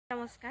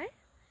নমস্কাৰ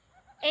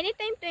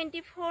এনিটাইম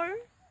 24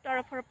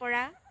 তৰফৰ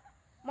পৰা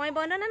মই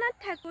বন্দনানাথ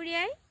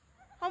ঠাকুৰীয়াই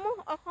সমূহ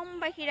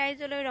অসমবাসী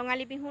ৰাইজলৈ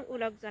ৰঙালী বিহুৰ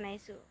উলগ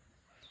জনাইছো।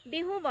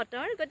 বিহু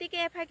বতৰ গতিকে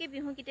এফাকি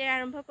বিহু গীতেৰে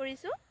আৰম্ভ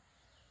কৰিছো।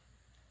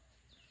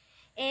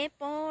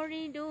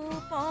 এপৰি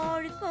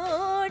দুপৰ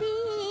কৰি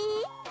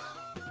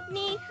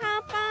নিশা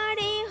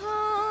পাৰে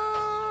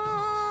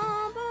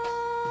হ'ব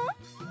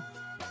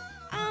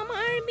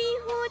আমাৰ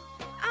বিহুত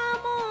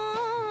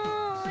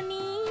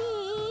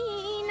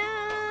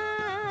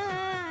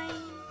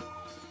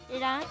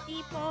ৰাতি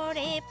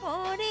পৰে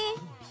পৰে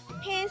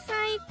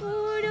ফেঁচাই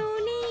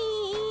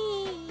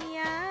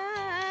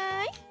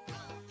কুৰুলিয়াই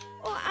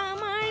ও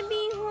আমাৰ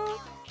বিহু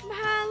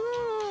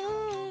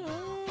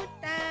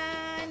ভাঙোতা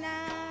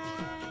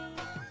নাই।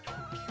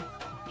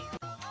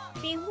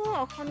 বিহু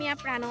অসমীয়া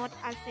প্ৰাণত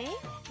আছে,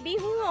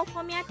 বিহু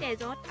অসমীয়া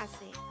তেজত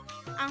আছে।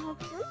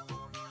 আহকচোন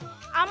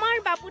আমাৰ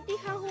বাপুতি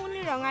সাহোন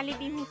ৰঙালী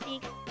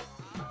বিহুটিক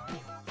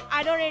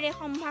আদৰেৰে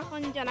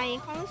সম্ভাষণ জনাই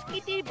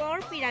সংস্কৃতিৰ বৰ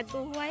পীড়াত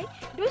বহুৱাই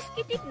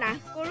দুষ্কৃতিক নাশ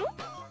কৰোঁ।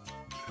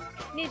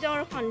 নিজৰ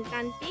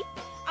সন্তানটিক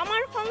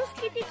আমাৰ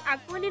সংস্কৃতিক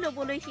আঁকোৱালি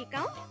ল'বলৈ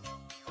শিকাওঁ।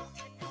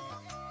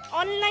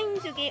 অনলাইন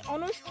যোগে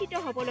অনুষ্ঠিত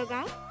হ'ব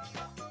লগা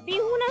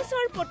বিহু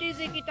নাচৰ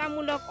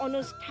প্ৰতিযোগিতামূলক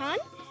অনুষ্ঠান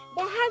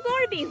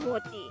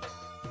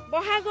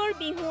বহাগৰ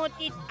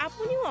বিহুৱতীত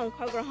আপুনিও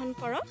অংশগ্ৰহণ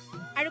কৰক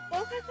আৰু ক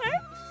শাখাৰ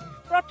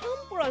প্ৰথম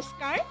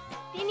পুৰস্কাৰ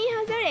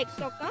 3001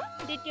 টকা,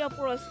 দ্বিতীয়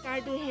পুৰস্কাৰ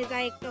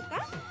 2001 টকা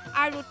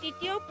আৰু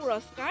তৃতীয়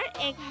পুৰস্কাৰ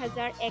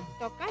 1001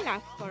 টকা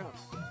লাভ কৰক।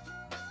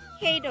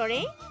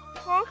 সেইদৰে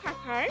খ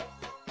শাখাৰ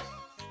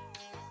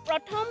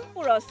প্ৰথম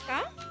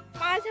পুৰস্কাৰ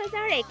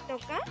 5001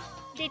 টকা,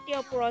 দ্বিতীয়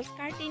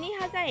পুৰস্কাৰ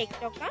 3001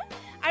 টকা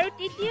আৰু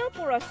তৃতীয়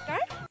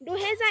পুৰস্কাৰ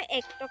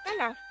 2001 টকা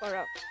লাভ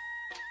কৰক।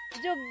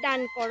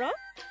 যোগদান কৰক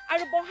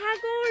আৰু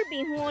বহাগৰ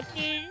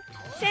বিহুৱতীৰ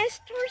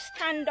শ্ৰেষ্ঠ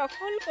স্থান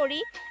দখল কৰি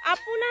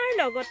আপোনাৰ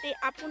লগতে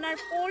আপোনাৰ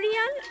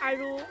পৰিয়াল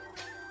আৰু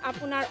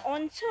আপোনাৰ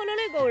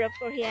অঞ্চললৈ গৌৰৱ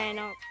কঢ়িয়াই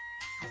আনক।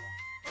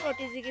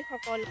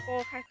 প্ৰতিযোগীসকল ক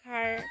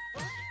শাখাৰ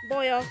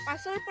বয়স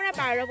 5 পৰা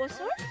 12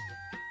 বছৰ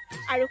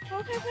আৰু খ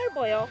শাখাৰ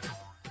বয়স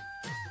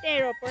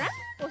 13 পৰা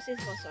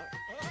 25 বছৰ।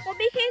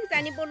 সবিশেষ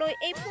জানিবলৈ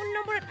এই ফোন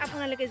নম্বৰত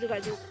আপোনালোকে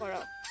যোগাযোগ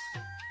কৰক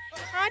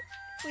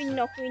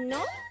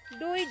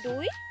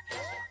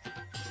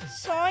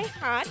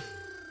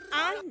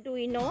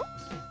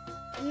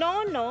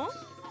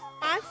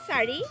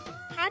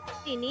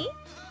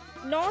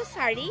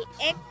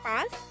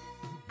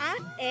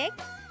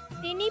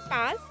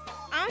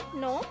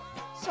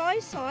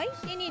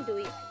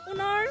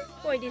পুনৰ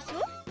কৈ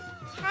দিছোঁ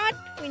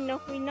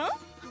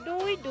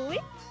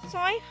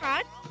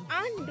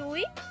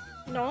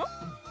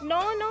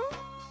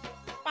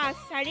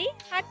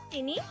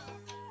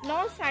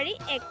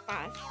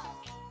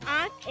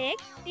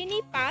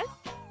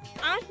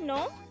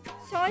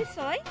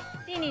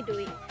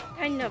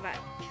ধন্যবাদ।